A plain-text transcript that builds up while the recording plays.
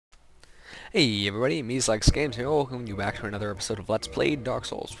Hey everybody, Games here, welcome you back to another episode of Let's Play Dark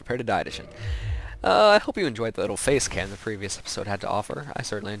Souls Prepare to Die Edition. I hope you enjoyed the little face cam the previous episode had to offer. I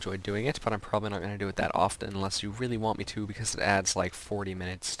certainly enjoyed doing it, but I'm probably not going to do it that often unless you really want me to, because it adds like 40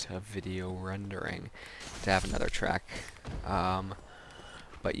 minutes to video rendering to have another track.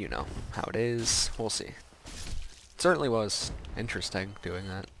 But you know how it is, we'll see. It certainly was interesting doing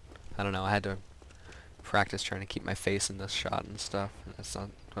that. I don't know, I had to practice trying to keep my face in this shot and stuff. That's not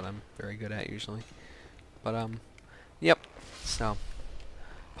what I'm very good at usually. But yep. So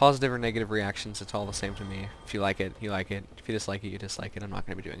positive or negative reactions, it's all the same to me. If you like it, you like it. If you dislike it, you dislike it. I'm not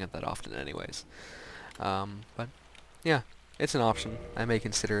going to be doing it that often anyways. But yeah, it's an option. I may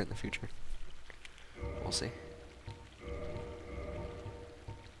consider it in the future. We'll see.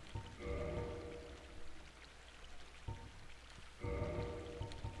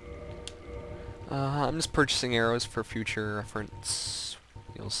 I'm just purchasing arrows for future reference.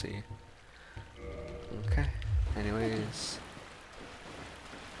 You'll see. Okay. Anyways.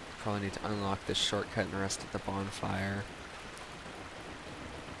 Probably need to unlock this shortcut and rest at the bonfire.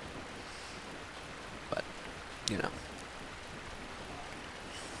 But, you know.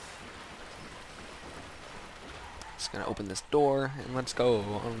 Just gonna open this door and let's go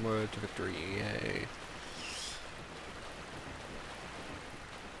onward to victory. Yay.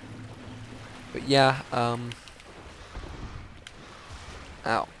 But yeah, ow.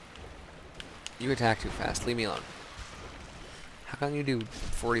 You attack too fast. Leave me alone. How can you do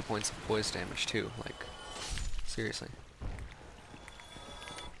 40 points of poise damage too? Like, seriously.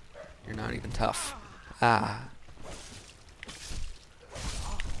 You're not even tough. Ah.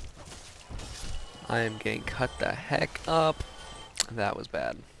 I am getting cut the heck up. That was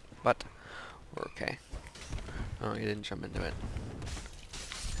bad. But, we're okay. Oh, you didn't jump into it.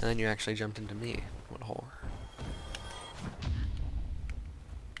 And then you actually jumped into me. What a whore.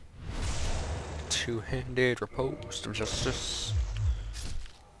 Two-handed riposte of justice.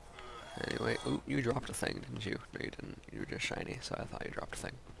 Anyway, ooh, you dropped a thing, didn't you? No, you didn't. You were just shiny, so I thought you dropped a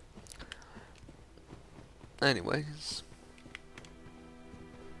thing. Anyways.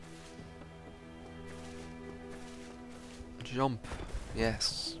 Jump.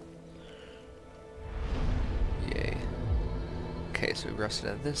 Yes. Yay. Okay, so we've rested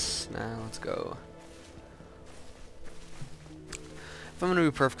at this. Now let's go. If I'm going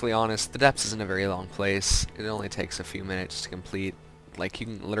to be perfectly honest, the depths isn't a very long place. It only takes a few minutes to complete. Like, you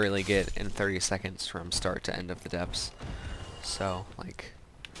can literally get in 30 seconds from start to end of the depths. So, like,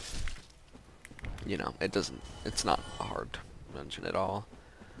 you know, it's not a hard dungeon at all.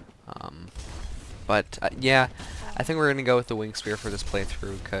 But, yeah, I think we're going to go with the Wing Spear for this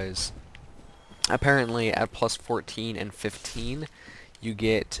playthrough, because apparently at plus 14 and 15, you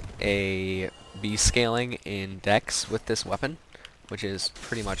get a B scaling in Dex with this weapon, which is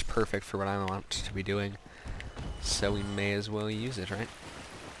pretty much perfect for what I want to be doing. So we may as well use it, right?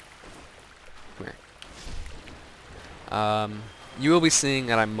 Come here. You will be seeing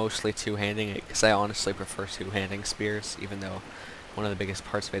that I'm mostly two-handing it, because I honestly prefer two-handing spears, even though one of the biggest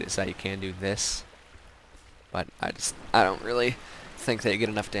parts of it is that you can do this. But I don't really think that you get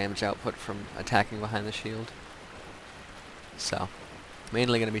enough damage output from attacking behind the shield. So,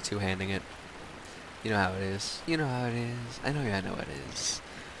 mainly going to be two-handing it. You know how it is. You know how it is. I know it is.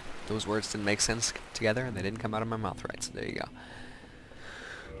 Those words didn't make sense together, and they didn't come out of my mouth right, so there you go.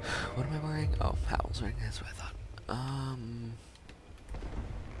 What am I wearing? Oh, Howls, right? That's what I thought.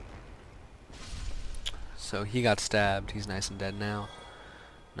 So he got stabbed. He's nice and dead now.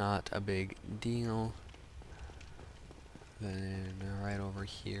 Not a big deal. Then right over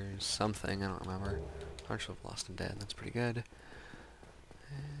here is something, I don't remember. Partial of Lost and Dead, that's pretty good.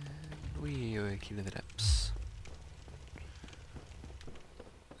 And we key to the depths.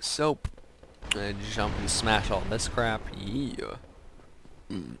 Soap. And jump and smash all this crap. Yeah.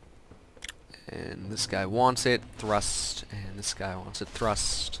 And this guy wants it, thrust. And this guy wants it,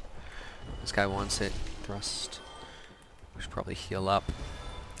 thrust. This guy wants it, thrust. We should probably heal up,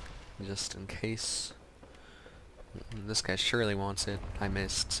 just in case. This guy surely wants it. I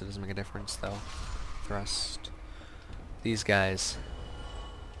missed, so it doesn't make a difference though. Thrust. These guys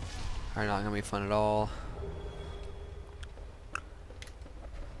are not gonna be fun at all.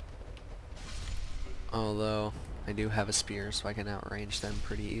 Although I do have a spear, so I can outrange them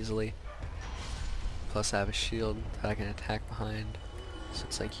pretty easily. Plus I have a shield that I can attack behind. So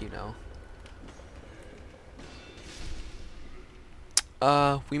it's like, you know.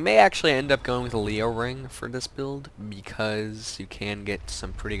 We may actually end up going with a Leo ring for this build, because you can get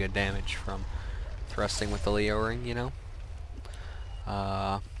some pretty good damage from thrusting with the Leo ring, you know?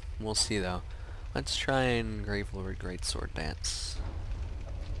 We'll see though. Let's try and Grave Lord Greatsword Dance.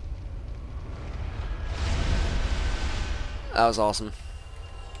 That was awesome.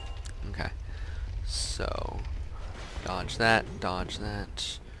 Okay. So, dodge that,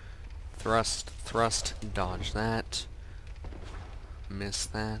 thrust, thrust, dodge that, miss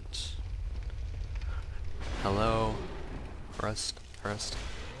that, hello, thrust, thrust,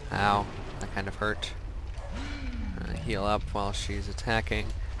 ow, that kind of hurt, heal up while she's attacking,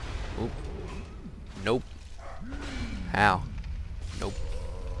 oop, nope, ow, nope.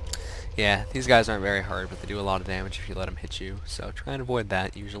 Yeah, these guys aren't very hard, but they do a lot of damage if you let them hit you, so try and avoid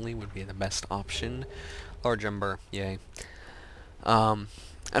that usually would be the best option. Large Ember, yay. I'm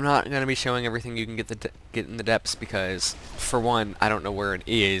not going to be showing everything you can get in the depths because, for one, I don't know where it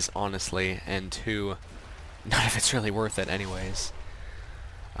is, honestly, and two, none of it's really worth it anyways.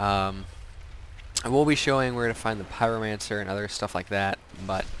 I will be showing where to find the Pyromancer and other stuff like that,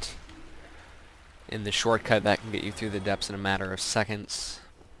 but in the shortcut that can get you through the depths in a matter of seconds.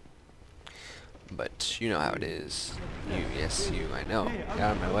 But you know how it is. You, yes, you, I know. Get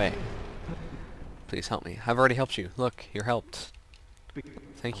out of my way. Please help me. I've already helped you. Look, you're helped.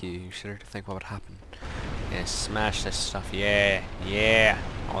 Thank you. You should have to think what would happen. Yeah, smash this stuff. Yeah, yeah.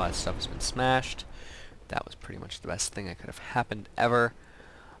 All that stuff has been smashed. That was pretty much the best thing that could have happened ever.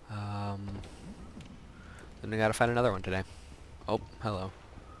 Then we gotta find another one today. Oh, hello.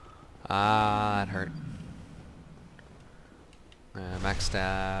 Ah, that hurt.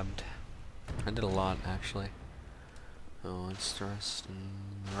 Backstabbed. I did a lot, actually. Oh, it's thrust and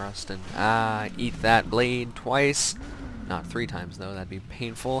rust and... Ah, eat that blade twice. Not 3 times, though. That'd be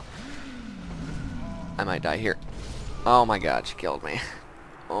painful. I might die here. Oh my god, she killed me.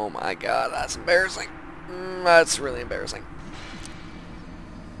 Oh my god, that's embarrassing. That's really embarrassing.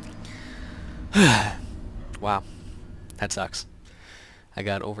 Wow. That sucks. I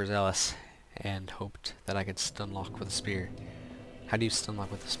got overzealous and hoped that I could stun lock with a spear. How do you stun lock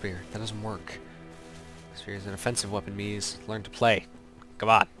with a spear? That doesn't work. Spear is an offensive weapon, Mies. Learn to play. Come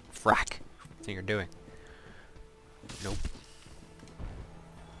on. Frack. What do you think you're doing? Nope.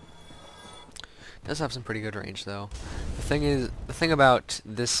 It does have some pretty good range, though. The thing about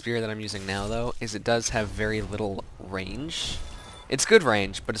this spear that I'm using now, though, is it does have very little range. It's good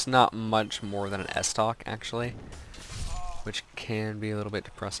range, but it's not much more than an S-Talk, actually, which can be a little bit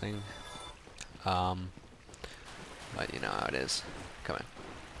depressing. But you know how it is. Come on.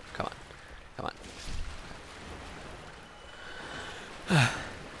 Come on. Come on.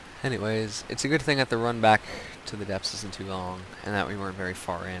 Anyways, it's a good thing that the run back to the depths isn't too long, and that we weren't very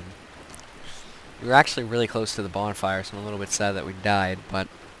far in. We were actually really close to the bonfire, so I'm a little bit sad that we died, but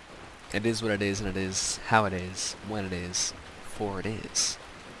it is what it is, and it is how it is, when it is, for it is.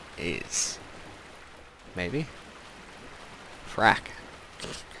 Is. Maybe? Frack.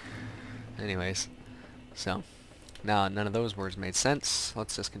 Anyways, so... Now, none of those words made sense.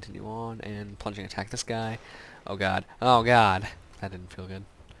 Let's just continue on and plunging attack this guy. Oh god. Oh god. That didn't feel good.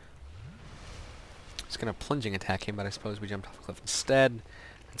 I was going to plunging attack him, but I suppose we jumped off a cliff instead.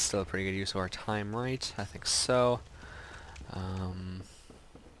 It's still a pretty good use of our time, right? I think so.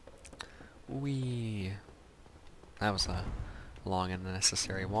 That was a long and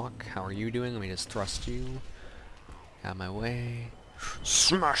unnecessary walk. How are you doing? Let me just thrust you out of my way.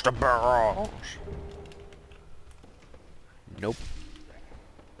 Smash the barrels! Nope.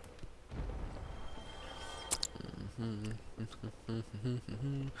 Nope.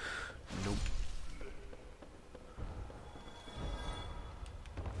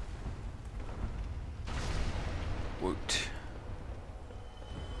 Woot.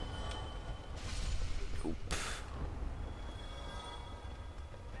 Nope.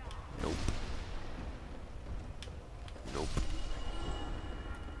 Nope. Nope.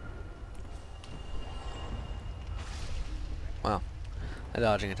 Wow. That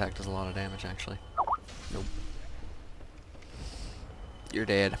dodging attack does a lot of damage, actually. Nope. You're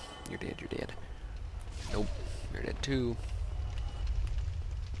dead. You're dead, you're dead. Nope. You're dead too.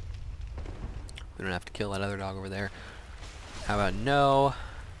 We don't have to kill that other dog over there. How about no?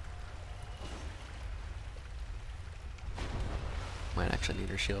 Might actually need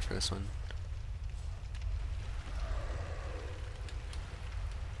her shield for this one.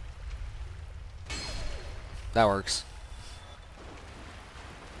 That works.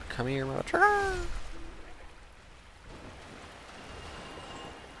 Come here, mother.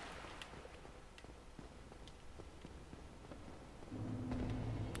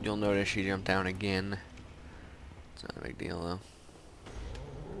 You'll notice she jumped down again. It's not a big deal, though.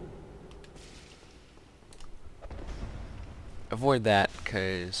 Avoid that,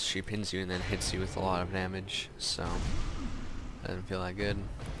 because she pins you and then hits you with a lot of damage, so doesn't feel that good.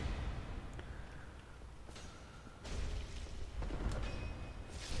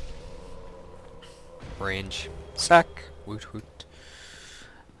 range. Sack. Woot woot.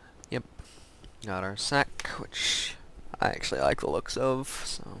 Yep. Got our sack, which I actually like the looks of,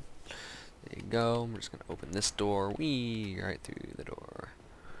 so there you go. I'm just gonna open this door. Whee! Right through the door.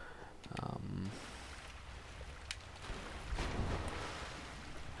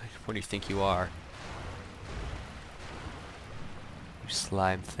 What do you think you are? You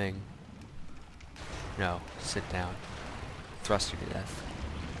slime thing. No, sit down. Thrust you to death.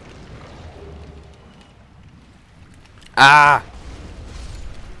 Ah!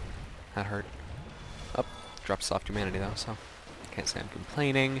 That hurt. Oh, dropped soft humanity though, so can't say I'm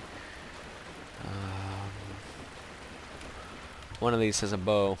complaining. One of these has a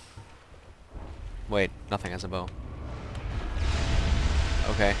bow. Wait, nothing has a bow.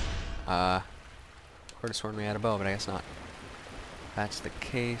 Okay. Could have sworn we had a bow, but I guess not. That's the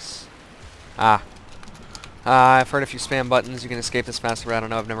case. I've heard if you spam buttons, you can escape this faster, but I don't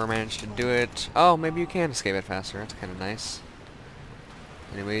know, I've never managed to do it. Oh, maybe you can escape it faster. That's kind of nice.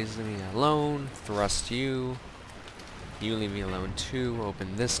 Anyways, leave me alone. Thrust you. You leave me alone too.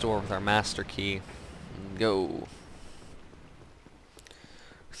 Open this door with our master key. Go.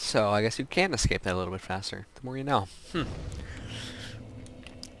 So, I guess you can escape that a little bit faster. The more you know.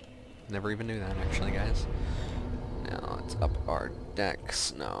 Never even knew that, actually, guys. Now, it's up our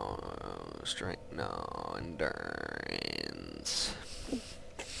decks. No, strength. No, endurance.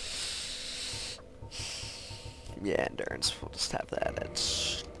 Yeah, endurance. We'll just have that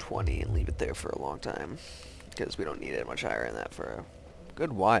at 20 and leave it there for a long time. Because we don't need it much higher than that for a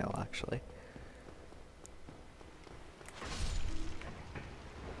good while, actually.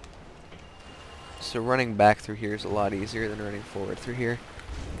 So running back through here is a lot easier than running forward through here.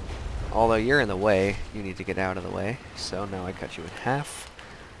 Although you're in the way, you need to get out of the way. So now I cut you in half.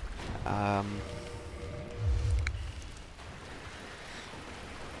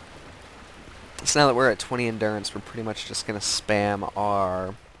 So now that we're at 20 endurance, we're pretty much just going to spam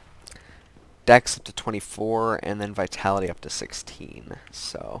our dex up to 24 and then vitality up to 16.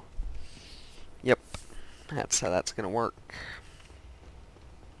 So, yep, that's how that's going to work.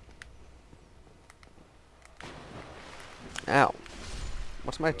 Ow.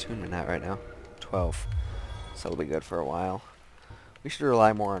 What's my attunement at right now? 12. So it'll be good for a while. We should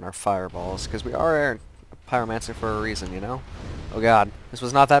rely more on our fireballs, because we are a pyromancer for a reason, you know? Oh god, this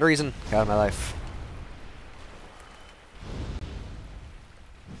was not that reason. Get out of my life.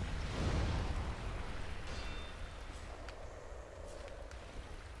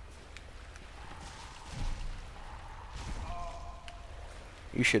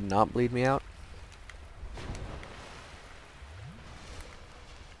 You should not bleed me out.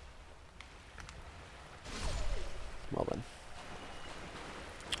 Well then.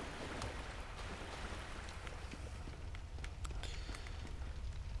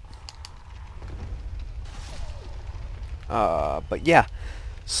 But yeah,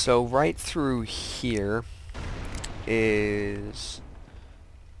 so right through here is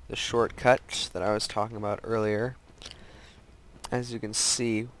the shortcut that I was talking about earlier. As you can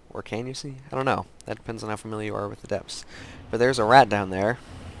see, or can you see? I don't know. That depends on how familiar you are with the depths. But there's a rat down there.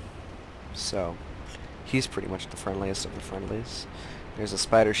 So, he's pretty much the friendliest of the friendlies. There's a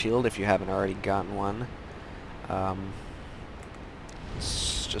spider shield if you haven't already gotten one.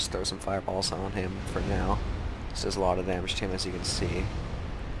 Just throw some fireballs on him for now. This does a lot of damage to him, as you can see.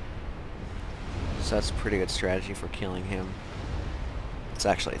 So that's a pretty good strategy for killing him. Let's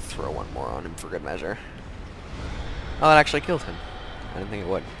actually throw one more on him for good measure. Oh, that actually killed him. I didn't think it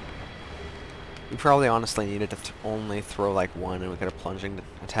would. We probably honestly needed to only throw like one and we could have plunged and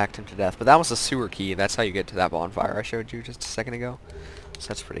attacked him to death. But that was a sewer key. That's how you get to that bonfire I showed you just a second ago. So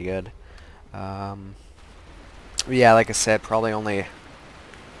that's pretty good. Yeah, like I said, probably only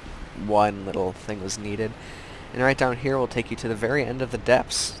one little thing was needed. And right down here will take you to the very end of the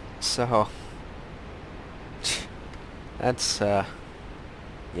depths. So, that's,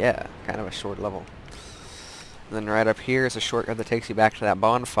 yeah, kind of a short level. And then right up here is a shortcut that takes you back to that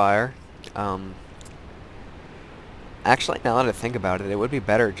bonfire. Actually, now that I think about it, it would be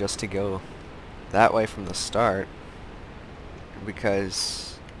better just to go that way from the start,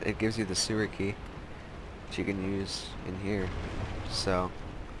 because it gives you the sewer key that you can use in here. So,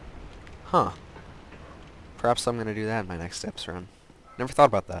 perhaps I'm going to do that in my next steps run. Never thought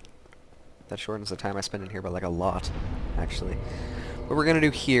about that. That shortens the time I spend in here by like a lot, actually. What we're going to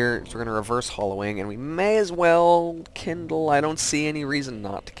do here is we're going to reverse hollowing, and we may as well kindle. I don't see any reason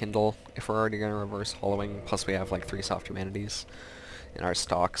not to kindle if we're already going to reverse hollowing, plus we have like 3 soft humanities in our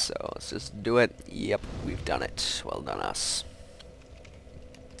stock, so let's just do it. Yep, we've done it. Well done us.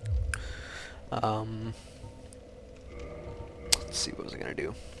 Let's see, what was I going to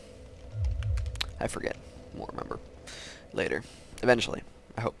do? I forget. We'll remember later. Eventually.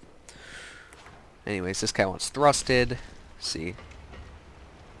 I hope. Anyways, this guy wants thrusted. See.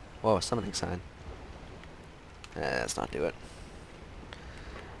 Whoa, summoning sign. Let's not do it.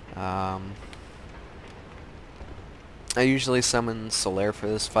 I usually summon Solaire for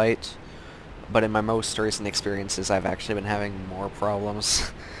this fight, but in my most recent experiences I've actually been having more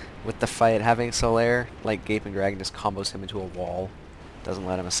problems with the fight having Solaire. Like, Gaping Dragon just combos him into a wall, doesn't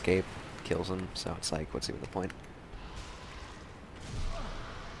let him escape, kills him, so it's like, what's even the point?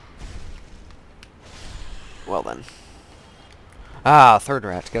 Well then. Ah, third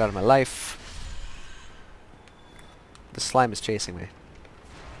rat, get out of my life. The slime is chasing me.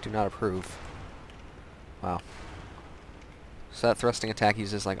 Do not approve. Wow. So that thrusting attack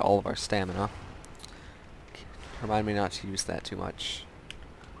uses like all of our stamina. Remind me not to use that too much.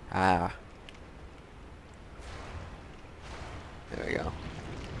 Ah. There we go.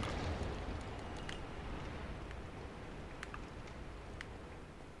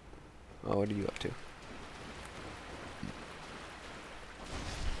 Oh, what are you up to?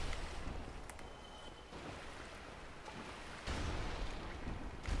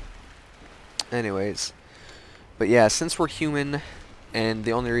 Anyways, but yeah, since we're human, and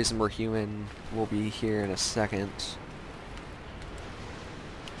the only reason we're human will be here in a second.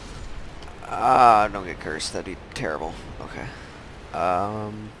 Don't get cursed, that'd be terrible. Okay.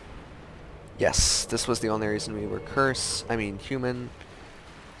 Yes, this was the only reason we were human.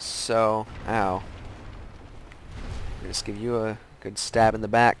 So, ow. I'll just give you a good stab in the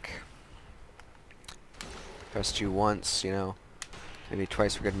back. Thrust you once, you know, maybe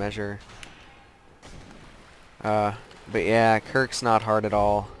twice for good measure. But yeah, Kirk's not hard at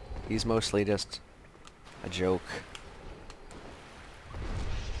all. He's mostly just a joke.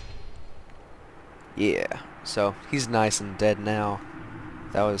 Yeah, so he's nice and dead now.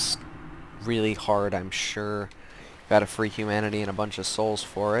 That was really hard, I'm sure. Got a free humanity and a bunch of souls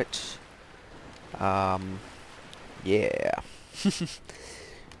for it. Yeah.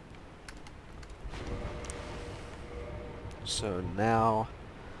 So now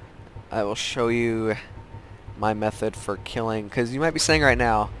I will show you my method for killing, because you might be saying right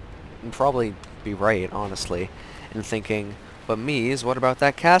now, and probably be right, honestly, and thinking, but Mies, what about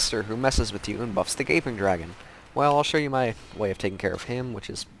that caster who messes with you and buffs the Gaping Dragon? Well, I'll show you my way of taking care of him,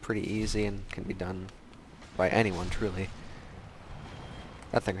 which is pretty easy and can be done by anyone, truly.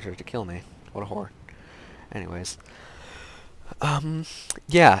 That thing tried to kill me. What a whore. Anyways.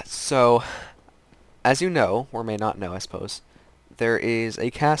 Yeah, so, as you know, or may not know, I suppose, there is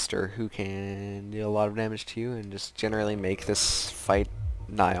a caster who can deal a lot of damage to you and just generally make this fight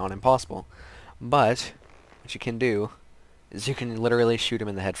nigh on impossible. But what you can do is you can literally shoot him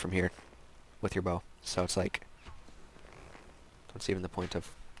in the head from here with your bow. So it's like, what's even the point of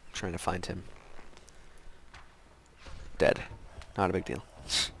trying to find him? Dead. Not a big deal.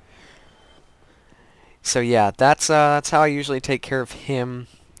 So yeah, that's how I usually take care of him.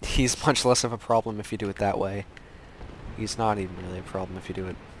 He's much less of a problem if you do it that way. He's not even really a problem if you do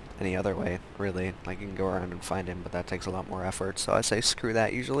it any other way, really. Like, you can go around and find him, but that takes a lot more effort, so I say screw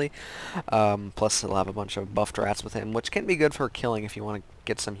that usually. Plus, he'll have a bunch of buffed rats with him, which can be good for killing if you want to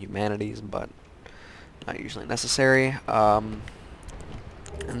get some humanities, but not usually necessary. And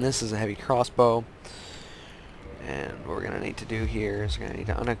this is a heavy crossbow. And what we're going to need to do here is we're going to need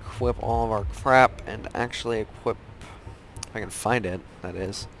to unequip all of our crap and actually equip, if I can find it, that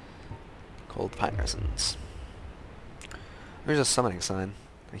is, cold pine resins. There's a summoning sign.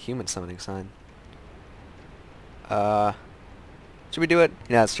 A human summoning sign. Should we do it?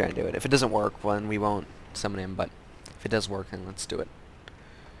 Yeah, let's try and do it. If it doesn't work, then we won't summon him, but if it does work, then let's do it.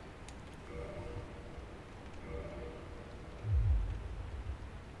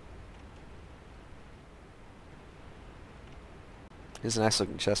 Here's a nice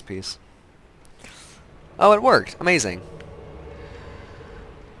looking chess piece. Oh, it worked! Amazing!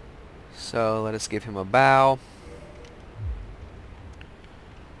 So, let us give him a bow.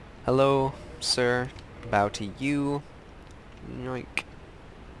 Hello, sir. Bow to you. Yoink.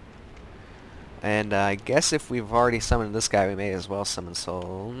 And I guess if we've already summoned this guy, we may as well summon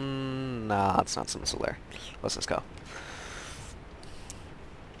Soul. Nah, let's not summon Solaire. Let's just go.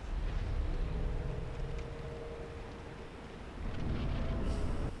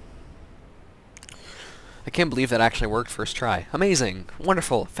 I can't believe that actually worked first try. Amazing!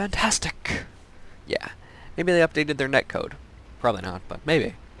 Wonderful! Fantastic! Yeah. Maybe they updated their netcode. Probably not, but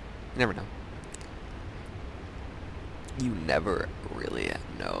maybe. You never know. You never really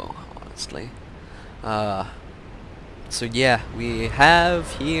know, honestly. So yeah, we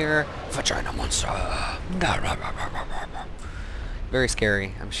have here Vagina Monster. Very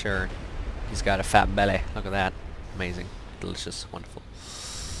scary, I'm sure. He's got a fat belly. Look at that. Amazing. Delicious. Wonderful.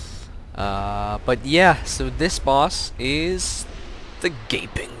 But yeah, so this boss is the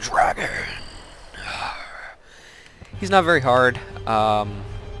Gaping Dragon. He's not very hard,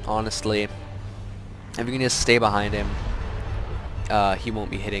 honestly. If you can just stay behind him, he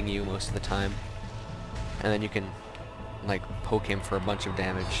won't be hitting you most of the time. And then you can, like, poke him for a bunch of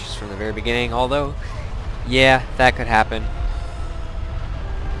damage just from the very beginning. Although, yeah, that could happen.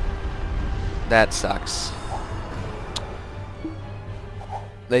 That sucks.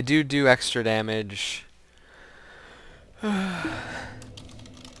 They do extra damage.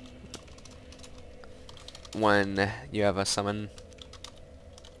 When you have a summon.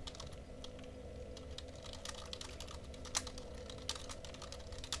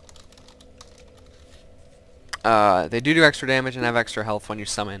 They do extra damage and have extra health when you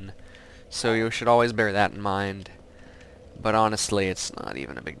summon, so you should always bear that in mind. But honestly, it's not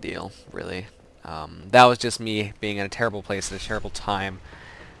even a big deal, really. That was just me being in a terrible place at a terrible time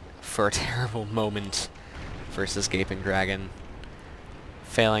for a terrible moment versus Gaping Dragon.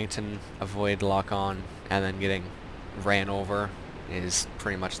 Failing to avoid lock-on and then getting ran over is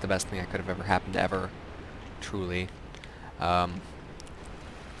pretty much the best thing that could have ever happened ever. Truly.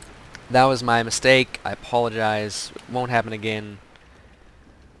 That was my mistake. I apologize. It won't happen again.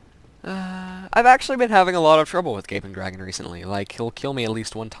 I've actually been having a lot of trouble with Gaping Dragon recently. Like, he'll kill me at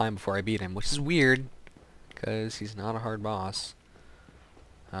least one time before I beat him, which is weird, because he's not a hard boss.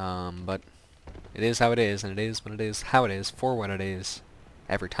 But it is how it is, and it is when it is, how it is, for what it is.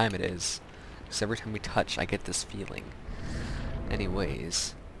 Every time it is. Because every time we touch, I get this feeling.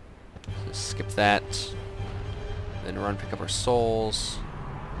 Anyways. So skip that. Then run, pick up our souls.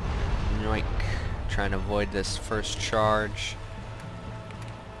 Yoink. Trying to avoid this first charge.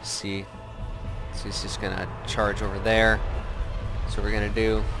 See. So he's just gonna charge over there. So what we're gonna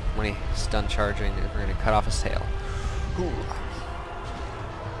do when he's done charging is we're gonna cut off his tail. Ooh.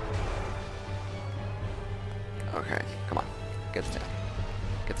 Okay, come on. Get the tail.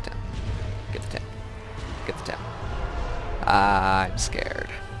 Get the tail. Get the tail. Get the tail. I'm scared.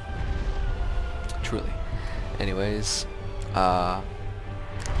 Truly. Anyways, ow.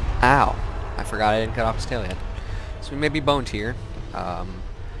 I forgot I didn't cut off his tail yet. So we may be boned here.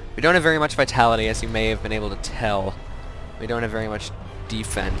 We don't have very much vitality, as you may have been able to tell. We don't have very much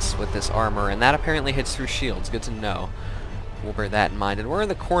defense with this armor, and that apparently hits through shields. Good to know. We'll bear that in mind. And we're in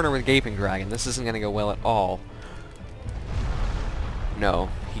the corner with Gaping Dragon. This isn't going to go well at all. No.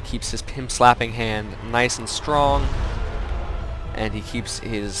 He keeps his pimp-slapping hand nice and strong, and he keeps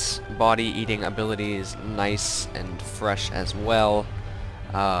his body-eating abilities nice and fresh as well.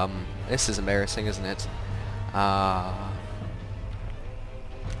 This is embarrassing, isn't it?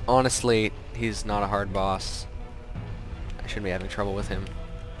 Honestly, he's not a hard boss. I shouldn't be having trouble with him.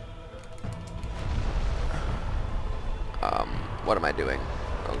 What am I doing?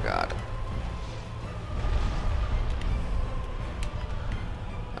 Oh god.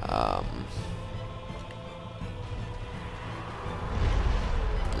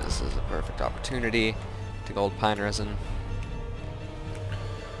 This is a perfect opportunity to gold pine resin.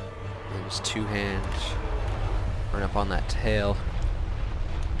 And just two hands. Run up on that tail.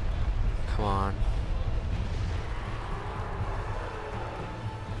 Come on.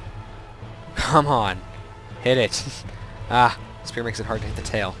 Come on. Hit it. Ah, spear makes it hard to hit the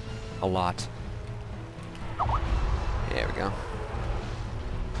tail. A lot. There we go.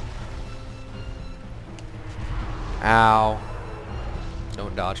 Ow.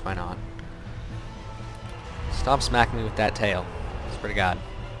 Don't dodge, why not? Stop smacking me with that tail. Swear to God.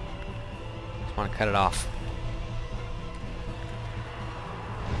 Just want to cut it off.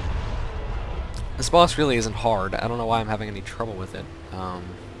 This boss really isn't hard. I don't know why I'm having any trouble with it.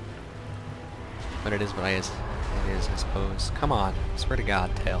 But it is what it is. It is, I suppose. Come on. Swear to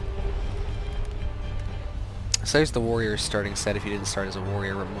God, tail. So here's the warrior starting set if you didn't start as a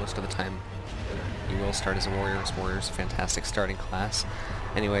warrior, but most of the time you will start as a warrior, as warrior's a fantastic starting class.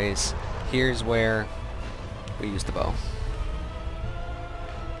 Anyways, here's where we use the bow.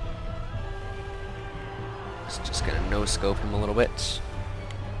 Just gonna no-scope him a little bit.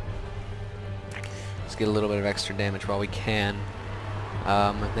 Let's get a little bit of extra damage while we can.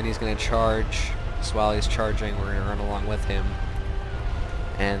 Then he's gonna charge. So while he's charging, we're gonna run along with him.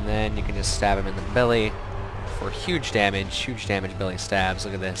 And then you can just stab him in the belly for huge damage belly stabs.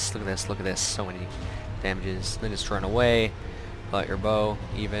 Look at this, look at this, look at this. So many damages. Then just run away. Pull out your bow,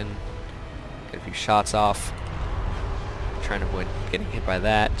 even. Get a few shots off. Trying to avoid getting hit by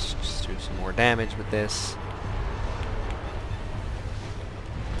that. Just do some more damage with this.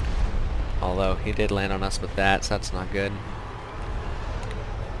 Although he did land on us with that, so that's not good.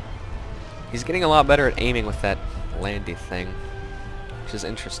 He's getting a lot better at aiming with that landy thing, which is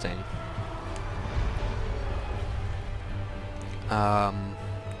interesting.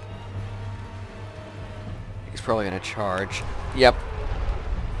 He's probably gonna charge. Yep.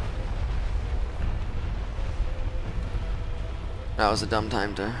 That was a dumb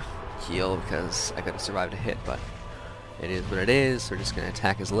time to heal because I could have survived a hit, but it is what it is. We're just gonna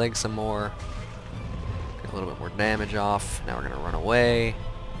attack his leg some more. Get a little bit more damage off. Now we're gonna run away.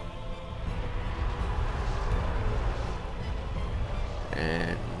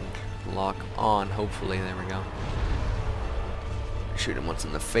 And lock on, hopefully. There we go. Shoot him once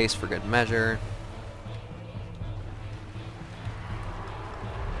in the face for good measure.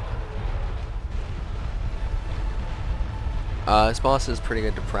 This boss is pretty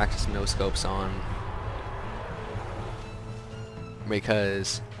good to practice no-scopes on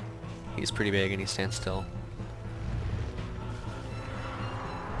because he's pretty big and he stands still.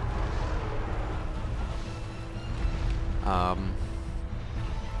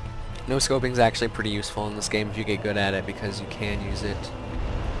 No-scoping is actually pretty useful in this game if you get good at it because you can use it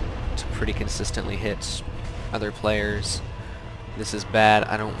to pretty consistently hit other players. This is bad.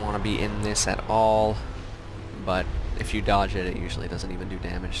 I don't want to be in this at all, but if you dodge it, it usually doesn't even do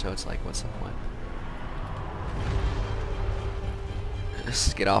damage, so it's like, what's the point?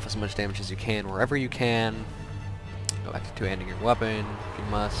 Just get off as much damage as you can wherever you can. Go back to two-handing your weapon if you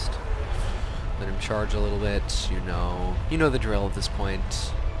must. Let him charge a little bit. You know the drill at this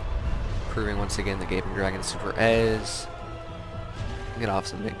point. Proving once again the Gaping Dragon Super Ez. Get off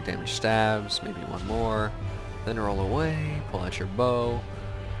some big damage stabs, maybe one more. Then roll away, pull out your bow.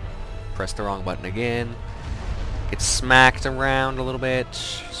 Press the wrong button again. Get smacked around a little bit,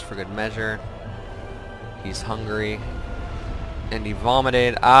 just for good measure. He's hungry. And he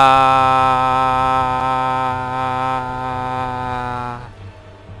vomited. Ah!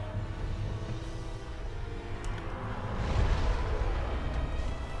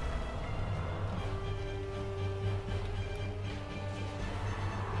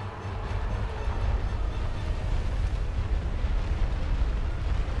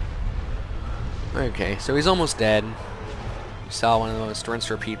 Okay, so he's almost dead. You saw one of the most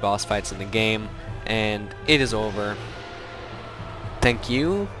rinse-repeat boss fights in the game, and it is over. Thank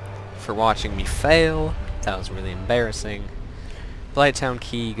you for watching me fail. That was really embarrassing. Blighttown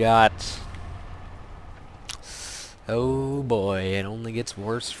key got... Oh boy, it only gets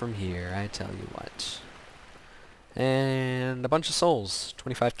worse from here, I tell you what. And a bunch of souls.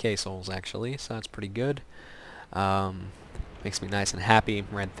 25k souls, actually, so that's pretty good. Makes me nice and happy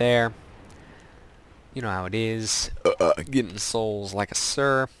right there. You know how it is. Getting souls like a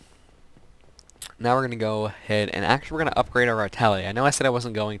sir. Now we're going to go ahead and actually we're going to upgrade our vitality. I know I said I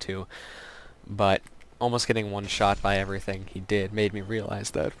wasn't going to, but almost getting one shot by everything he did made me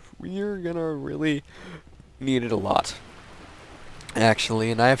realize that we're going to really need it a lot.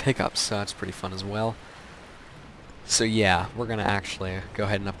 Actually, and I have hiccups, so that's pretty fun as well. So yeah, we're going to actually go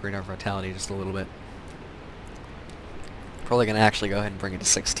ahead and upgrade our vitality just a little bit. Probably going to actually go ahead and bring it to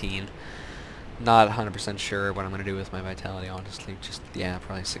 16. Not 100% sure what I'm going to do with my vitality, honestly. Just, yeah,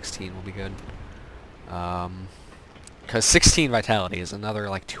 probably 16 will be good. Because 16 vitality is another,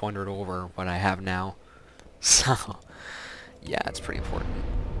 like, 200 over what I have now. So, yeah, it's pretty important.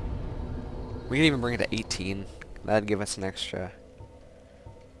 We can even bring it to 18. That'd give us an extra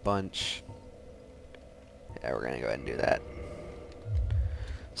bunch. Yeah, we're going to go ahead and do that.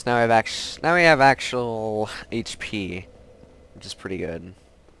 So now we have actual HP, which is pretty good.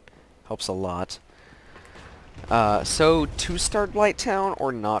 Helps a lot. So, to start Blighttown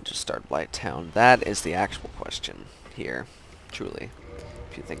or not to start Blighttown? That is the actual question here, truly,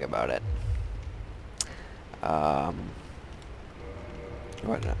 if you think about it. Go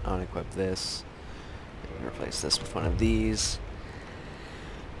ahead and unequip this, and replace this with one of these.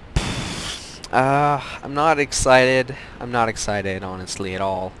 I'm not excited. I'm not excited, honestly, at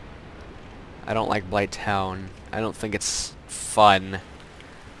all. I don't like Blighttown. I don't think it's fun.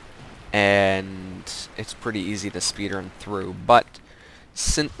 And it's pretty easy to speedrun through, but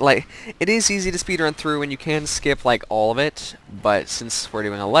it is easy to speedrun through and you can skip like all of it, but since we're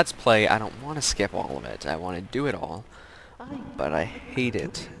doing a let's play, I don't want to skip all of it. I want to do it all, but I hate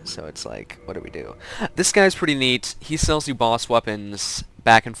it, so it's like, what do we do? This guy's pretty neat. He sells you boss weapons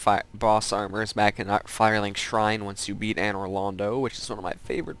back in boss armors back in Firelink Shrine once you beat Anne Orlando, which is one of my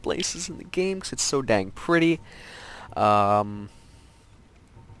favorite places in the game because it's so dang pretty.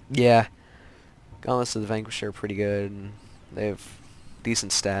 Yeah, Gauntlets of the Vanquisher are pretty good. They have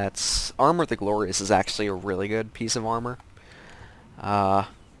decent stats. Armor of the Glorious is actually a really good piece of armor.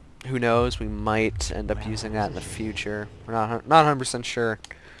 Who knows? We might end up using that in the future. We're not 100% sure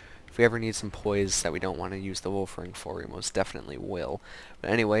if we ever need some poise that we don't want to use the wolf ring for, we most definitely will.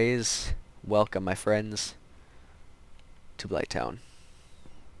 But anyways, welcome, my friends, to Blighttown.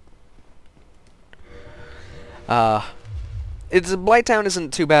 Blighttown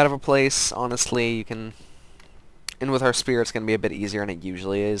isn't too bad of a place, honestly. You can, and with our spear, it's gonna be a bit easier, and it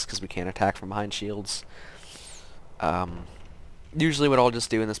usually is because we can't attack from behind shields. Usually, what I'll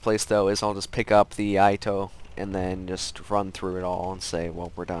just do in this place, though, is I'll just pick up the Aito and then just run through it all and say,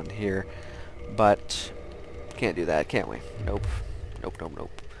 well, we're done here. But can't do that, can we? Nope. Nope, nope,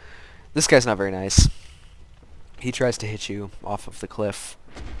 nope. This guy's not very nice. He tries to hit you off of the cliff.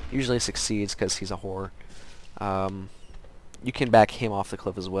 Usually succeeds because he's a whore. You can back him off the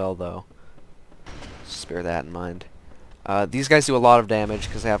cliff as well, though. Just bear that in mind. These guys do a lot of damage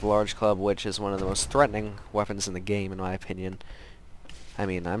because they have a large club, which is one of the most threatening weapons in the game, in my opinion. I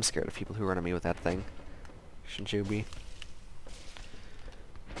mean, I'm scared of people who run at me with that thing. Shouldn't you be?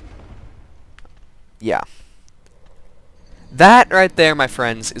 Yeah. That right there, my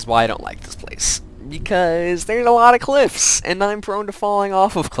friends, is why I don't like this place. Because there's a lot of cliffs, and I'm prone to falling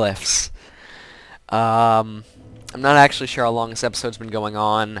off of cliffs. I'm not actually sure how long this episode's been going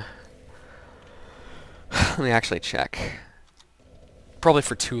on. Let me actually check. Probably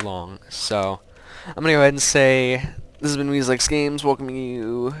for too long, so I'm gonna go ahead and say this has been Weaslix Games, welcoming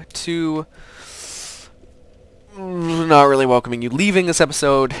you to... not really welcoming you, leaving this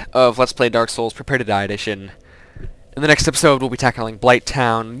episode of Let's Play Dark Souls Prepare to Die Edition. In the next episode, we'll be tackling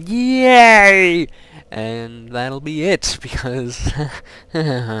Blighttown. Yay! And that'll be it, because...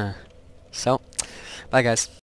 so, bye guys.